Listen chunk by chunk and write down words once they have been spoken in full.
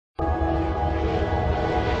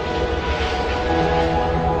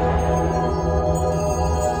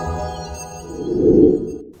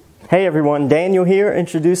Hey everyone, Daniel here,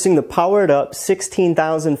 introducing the PowerItUp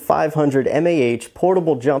 16500 mAh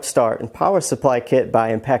portable jump start and power supply kit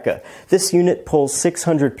by Impeka. This unit pulls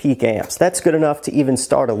 600 peak amps. That's good enough to even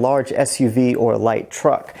start a large SUV or a light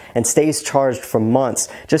truck and stays charged for months.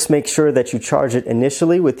 Just make sure that you charge it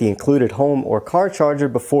initially with the included home or car charger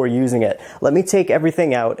before using it. Let me take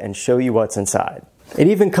everything out and show you what's inside. It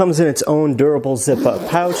even comes in its own durable zip-up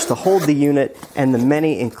pouch to hold the unit and the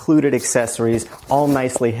many included accessories, all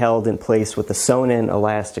nicely held in place with the sewn-in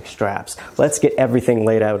elastic straps. Let's get everything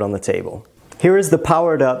laid out on the table. Here is the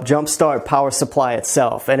PowerItUp Jumpstart power supply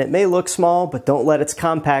itself, and it may look small, but don't let its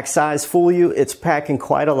compact size fool you. It's packing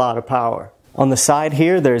quite a lot of power. On the side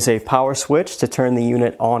here, there's a power switch to turn the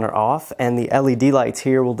unit on or off, and the LED lights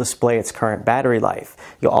here will display its current battery life.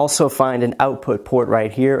 You'll also find an output port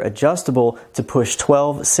right here, adjustable to push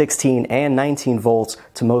 12, 16, and 19 volts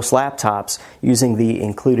to most laptops using the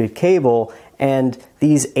included cable and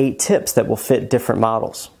these 8 tips that will fit different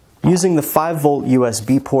models. Using the 5-volt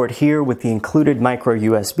USB port here with the included micro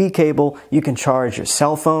USB cable, you can charge your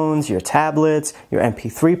cell phones, your tablets, your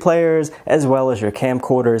MP3 players, as well as your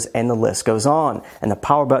camcorders, and the list goes on. And the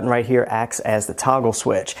power button right here acts as the toggle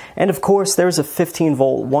switch. And of course, there's a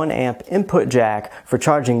 15-volt 1-amp input jack for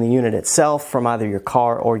charging the unit itself from either your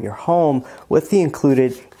car or your home with the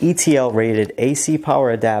included ETL-rated AC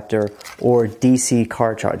power adapter or DC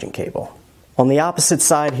car charging cable. On the opposite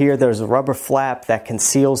side here, there's a rubber flap that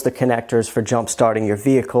conceals the connectors for jump starting your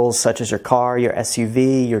vehicles, such as your car, your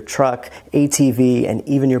SUV, your truck, ATV, and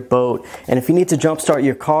even your boat. And if you need to jump start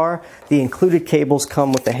your car, the included cables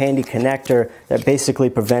come with a handy connector that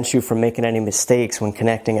basically prevents you from making any mistakes when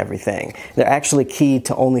connecting everything. They're actually keyed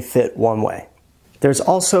to only fit one way. There's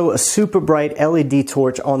also a super bright LED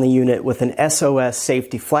torch on the unit with an SOS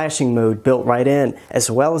safety flashing mode built right in,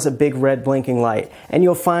 as well as a big red blinking light. And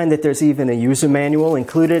you'll find that there's even a user manual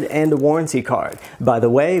included and a warranty card. By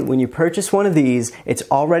the way, when you purchase one of these, it's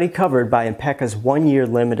already covered by Impeka's 1-year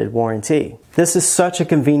limited warranty. This is such a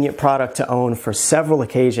convenient product to own for several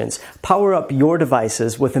occasions. Power up your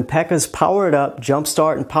devices with Impeka's PowerItUp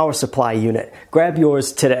Jumpstart and Power Supply unit. Grab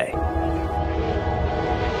yours today.